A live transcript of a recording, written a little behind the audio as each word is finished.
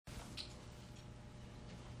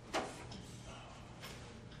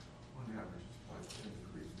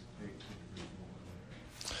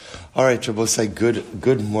All right, Rabbosai,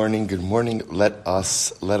 good morning. Let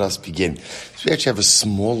us begin. So we actually have a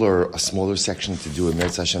smaller section to do in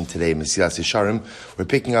Meretz Hashem today, Mesilas Yesharim. We're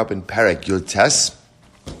picking up in Perek Yud Tes,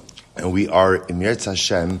 and we are in Meretz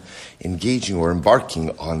Hashem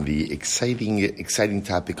embarking on the exciting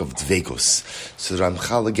topic of Dveikos. So the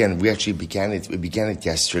Ramchal, again, we began it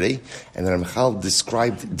yesterday, and the Ramchal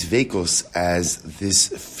described Dveikos as this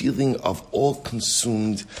feeling of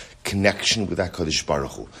all-consumed connection with HaKadosh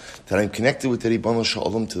Baruch Hu. That I'm connected with the Ribono Shel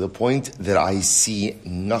Olam to the point that I see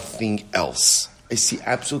nothing else. I see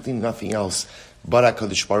absolutely nothing else but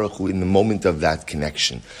HaKadosh Baruch Hu in the moment of that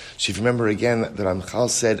connection. So if you remember again, the Ramchal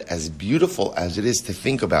said, as beautiful as it is to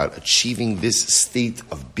think about achieving this state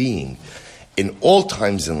of being in all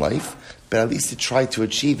times in life, but at least to try to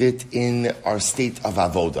achieve it in our state of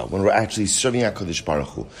avoda, when we're actually serving HaKadosh Baruch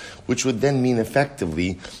Hu, which would then mean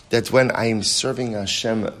effectively that when I am serving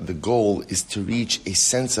Hashem, the goal is to reach a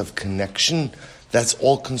sense of connection that's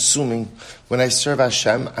all-consuming. When I serve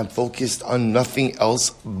Hashem, I'm focused on nothing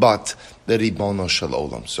else but the Ribono Shel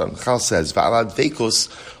Olam. So Ramchal says, V'alad Veikos,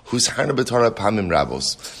 who's Harna B'Torah Pamim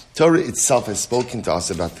Rabos. Torah itself has spoken to us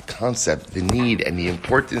about the concept, the need, and the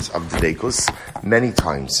importance of the Veikos many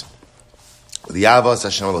times. The Avos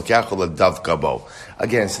Hashem Elokecha Dav Kabo.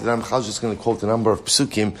 Again, so the Ramchal is just going to quote a number of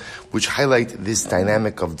psukim which highlight this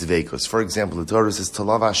dynamic of Dveikos. For example, the Torah says to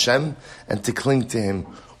love Hashem and to cling to Him.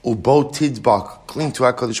 Ubo tidbak, cling to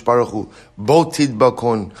HaKadosh Baruch Hu. Bo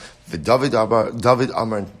tidbakon. The David Amar,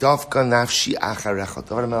 Davka nafshi acharecha.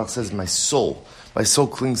 David Melech says, my soul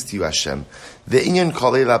clings to you, Hashem. The inyan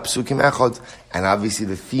kalela psukim echad, and obviously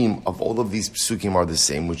the theme of all of these psukim are the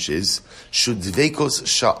same, which is shud dveikos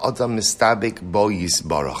sha'adam mistabek bo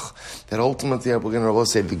yisbarach. That ultimately, we're going to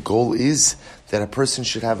say the goal is that a person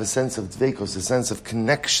should have a sense of dveikos, a sense of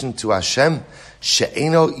connection to Hashem.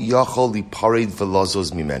 She'eno yachol liparid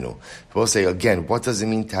velazos mimenu. We'll say again, what does it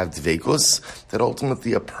mean to have dveikos? That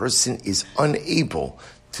ultimately a person is unable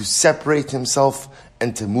to separate himself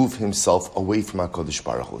and to move himself away from HaKadosh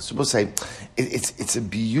Baruch Hu. So we'll say it's a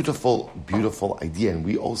beautiful idea, and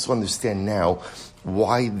we also understand now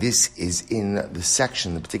why this is in the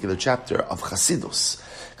section, the particular chapter of Chasidus.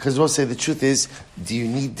 Because we'll say the truth is, do you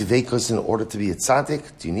need dveikos in order to be a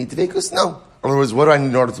tzaddik? Do you need dveikos? No. In other words, what do I need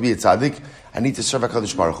in order to be a tzaddik? I need to serve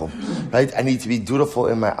HaKadosh Baruch Hu, right? I need to be dutiful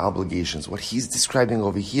in my obligations. What he's describing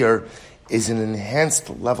over here is an enhanced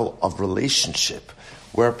level of relationship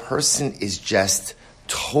where a person is just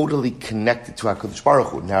totally connected to HaKadosh Baruch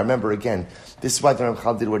Hu. Now remember again, this is why the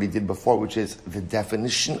Ramchal did what he did before, which is the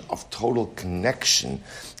definition of total connection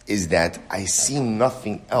is that I see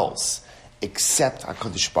nothing else except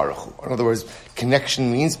HaKadosh Baruch Hu. In other words,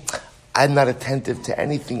 connection means I'm not attentive to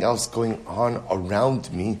anything else going on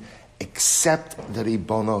around me except the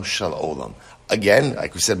Ribono Shel Olam. Again,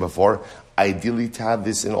 like we said before, ideally to have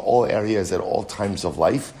this in all areas at all times of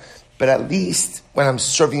life, but at least when I'm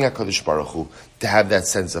serving HaKadosh Baruch Hu, to have that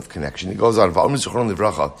sense of connection. It goes on. Rish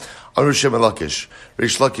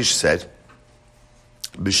Lakish said,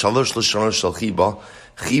 B'shalosh l'shonos shel chiba,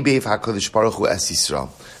 chibev HaKadosh Baruch Hu es Yisrael.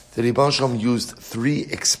 The Ribono Shel Olam used three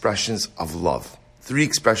expressions of love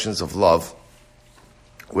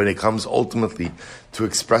when it comes ultimately to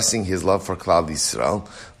expressing his love for Klal Yisrael.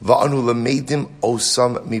 Va'anu lemeidim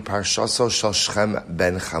osam mi parshaso shel Shechem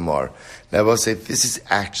ben Chamar. Now I will say this is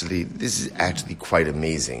actually quite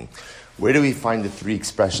amazing. Where do we find the three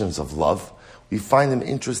expressions of love? We find them,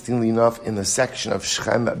 interestingly enough, in the section of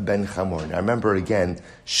Shechem ben Chamor. Now remember again,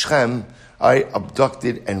 Shechem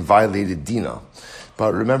abducted and violated Dinah.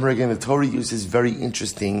 But remember again, the Torah uses very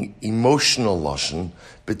interesting emotional lashon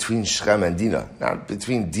between Shechem and Dinah. Not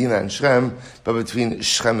between Dinah and Shechem, but between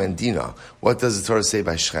Shechem and Dinah. What does the Torah say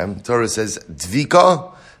by Shechem? The Torah says,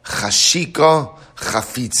 Dvika, Chashika,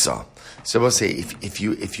 Chafitza. So I will say, if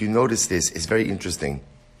you notice this, it's very interesting.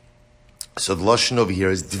 So the lashon over here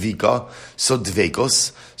is Dvika, so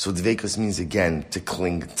Dveikos. So Dveikos means again to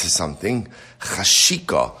cling to something.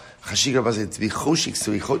 Chashika to be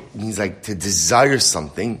choshik, means like to desire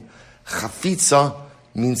something. Chafitza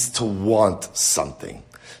means to want something.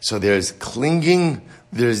 So there's clinging,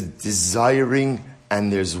 there's desiring,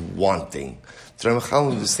 and there's wanting. So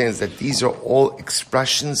Ramchal understands that these are all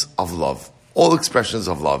expressions of love. All expressions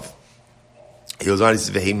of love. He goes on, he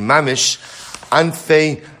says, V'hei mamish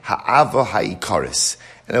anfei ha'ava ha'ikaris.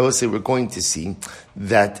 And I will say we're going to see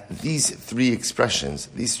that these three expressions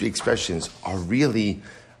are really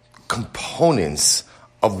components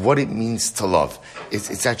of what it means to love.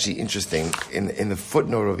 It's actually interesting. In the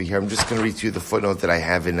footnote over here, I'm just going to read to you the footnote that I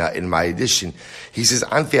have in my edition. He says,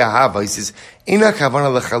 Anfi Ahava, he says, Ina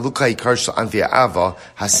kavana lechaluka ikar shel Anfi Ahava,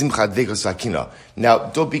 hasimcha dveikos v'akina. Now,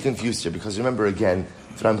 don't be confused here, because remember again,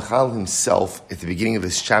 Ramchal himself, at the beginning of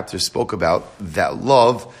this chapter, spoke about that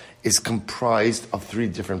love is comprised of three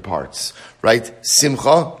different parts, right?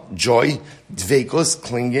 Simcha, joy, dveikos,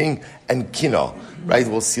 clinging, and kina, right?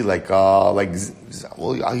 We'll see I'll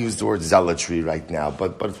use the word zealotry right now,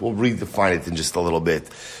 but we'll redefine it in just a little bit.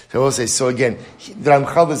 So we'll say, so again, the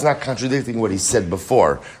Ramchal is not contradicting what he said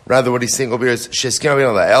before. Rather, what he's saying over here is, Sheskina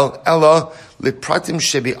v'nala ella, lipratim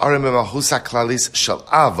shebi arim emahusa klalis shel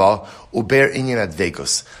ava, uber inyan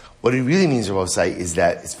adveikos. What it really means, Rabosai, is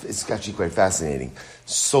that it's actually quite fascinating.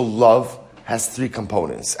 So love has three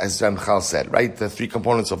components, as Ramchal said, right? The three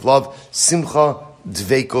components of love: simcha,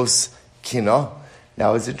 dveikos, kina.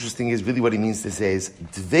 Now, what's interesting is really what he means to say is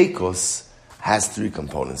dveikos has three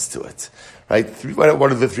components to it, right?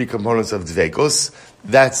 What are the three components of dveikos?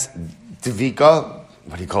 That's dvika,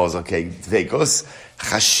 what he calls, dveikos,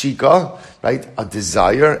 chashika, right? A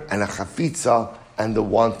desire, and a chafitza, and the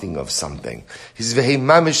wanting of something. He says, "V'hei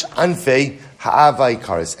mamish anfei ha'ava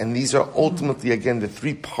ikaris," and these are ultimately, again, the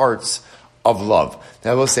three parts of love.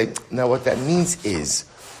 Now, I will say, what that means is,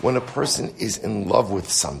 when a person is in love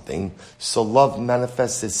with something, so love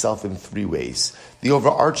manifests itself in three ways. The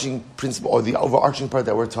overarching principle, or the overarching part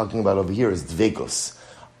that we're talking about over here, is dveikos,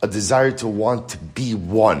 a desire to want to be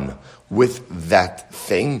one with that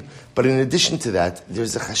thing. But in addition to that,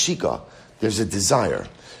 there's a chashika, there's a desire.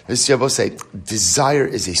 As Yabo say, desire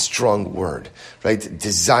is a strong word, right?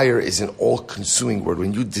 Desire is an all-consuming word.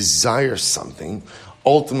 When you desire something,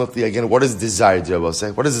 ultimately, again, what does desire do? Yabo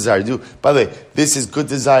say, what does desire do? By the way, this is good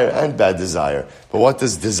desire and bad desire. But what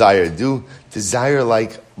does desire do? Desire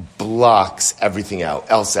blocks everything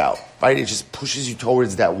else out, right? It just pushes you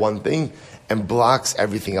towards that one thing and blocks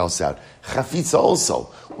everything else out. Chafitza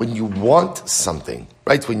also, when you want something,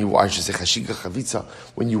 right? When you want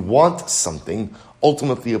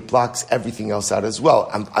ultimately it blocks everything else out as well.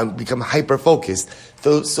 I'm become hyper-focused.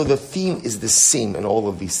 So the theme is the same in all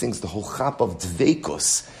of these things. The whole chap of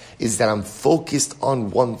dveikos is that I'm focused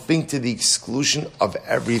on one thing to the exclusion of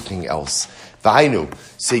everything else. V'hainu,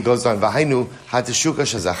 so he goes on, V'hainu, hatashuka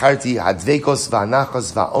shazacharti, hadveikos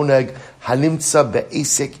v'anachos v'oneg, halimtza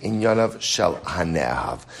be'esek inyanav shel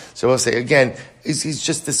hanehav. So we'll say again, he's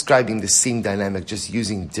just describing the same dynamic, just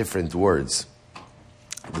using different words.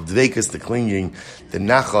 The dveikus, the clinging, the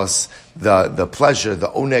nachos, the pleasure, the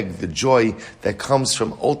oneg, the joy that comes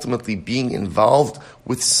from ultimately being involved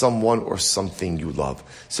with someone or something you love.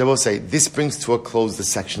 So I will say, this brings to a close the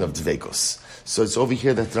section of dveikos. So it's over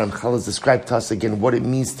here that Ramchal has described to us again what it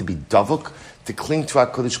means to be davuk, to cling to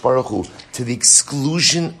HaKadosh Baruch Hu, to the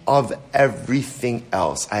exclusion of everything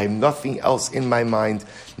else. I have nothing else in my mind,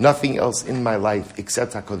 nothing else in my life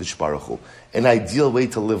except HaKadosh Baruch Hu. An ideal way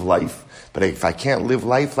to live life, but if I can't live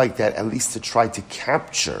life like that, at least to try to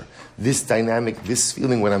capture this dynamic, this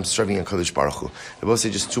feeling when I'm serving HaKadosh Baruch Hu. I will say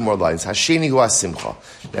just two more lines. Hasheni hu simcha.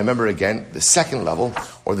 Now remember again, the second level,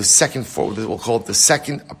 or the second forward, we'll call it the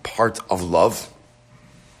second part of love.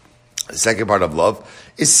 The second part of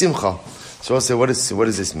love is simcha. So I'll say, what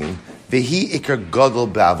does this mean? Vehi ikar gadol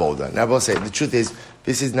ba'avoda. Now I will say, the truth is,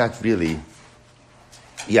 this is not really,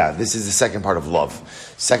 this is the second part of love.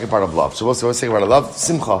 Second part of love. So what's the second part of love?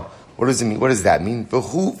 Simcha. What does it mean? What does that mean?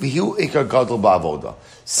 Vehu ikar gadol ba'avoda.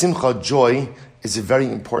 Simcha, joy, is a very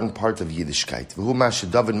important part of Yiddishkeit. Vehu mashe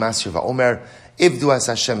David Masir va'omer, Ivdu as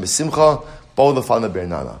Hashem b'simcha, bo lefana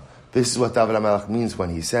bernana. This is what David HaMelech means when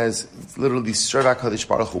he says, literally, serve HaKadosh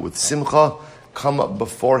Baruch Hu with simcha, come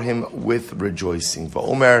before him with rejoicing.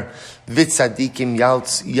 Va'omer, v'tzadikim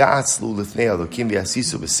ya'atzlu lifnei Elokim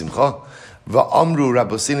v'yasisu b'simcha, va'amru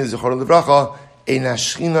rabbosinu zichron levracha, ein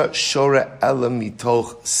hashchina shore ela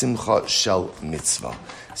mitoch simcha shel mitzvah.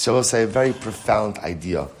 So I'll say a very profound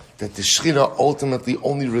idea, that the Shechina ultimately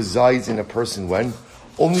only resides in a person when?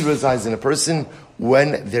 Only resides in a person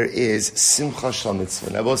when there is simcha shel mitzvah.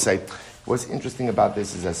 And I will say, what's interesting about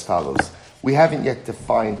this is as follows. We haven't yet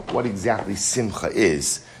defined what exactly simcha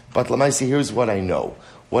is, but Lamaisi, here's what I know.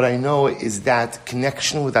 What I know is that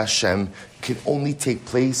connection with Hashem can only take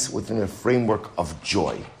place within a framework of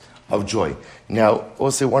joy. Now,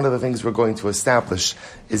 also one of the things we're going to establish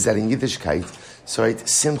is that in Yiddishkeit, so right,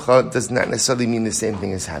 simcha does not necessarily mean the same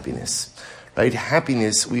thing as happiness. Right?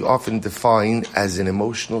 Happiness we often define as an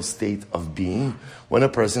emotional state of being when a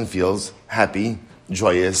person feels happy,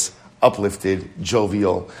 joyous, uplifted,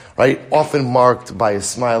 jovial, right? Often marked by a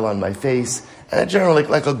smile on my face and generally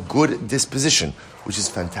like a good disposition. which is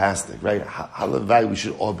fantastic, right? Halavai, we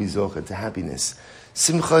should all be zocha to happiness.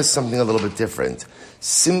 Simcha is something a little bit different.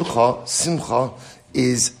 Simcha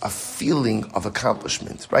is a feeling of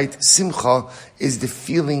accomplishment, right? Simcha is the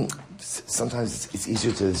feeling. Sometimes it's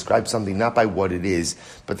easier to describe something not by what it is,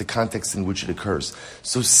 but the context in which it occurs.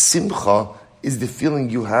 So simcha is the feeling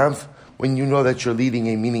you have when you know that you're leading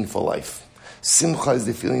a meaningful life. Simcha is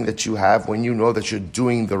the feeling that you have when you know that you're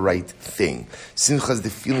doing the right thing. Simcha is the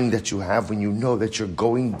feeling that you have when you know that you're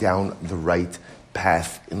going down the right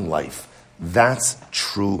path in life. That's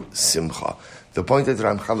true simcha. The point that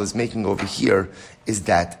Ramchal is making over here is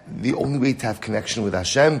that the only way to have connection with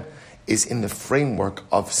Hashem is in the framework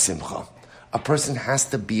of simcha. A person has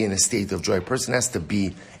to be in a state of joy. A person has to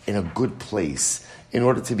be in a good place in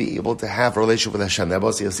order to be able to have a relationship with Hashem. Now,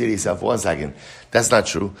 you'll say to yourself, 1 second, that's not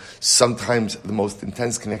true. Sometimes the most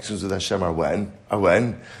intense connections with Hashem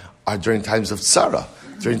are during times of tzara,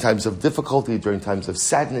 during times of difficulty, during times of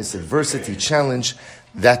sadness, adversity, challenge.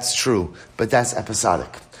 That's true, but that's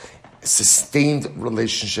episodic. A sustained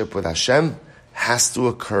relationship with Hashem has to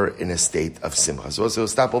occur in a state of simcha. So we'll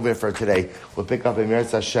stop over here for today. We'll pick up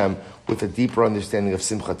Emeretz Hashem with a deeper understanding of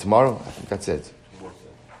simcha tomorrow. I think that's it.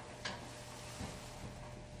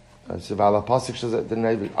 So Vala Pasuk says that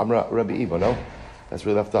Amra Rabbi Ivo, no? That's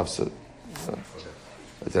where we left off. So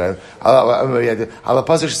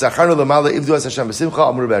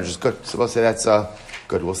good. So we'll say that's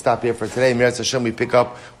good. We'll stop here for today. Emeretz Hashem, we pick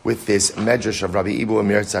up with this medrash of Rabbi Ivo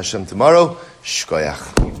Emeretz Hashem tomorrow.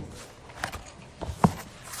 Shkoyach.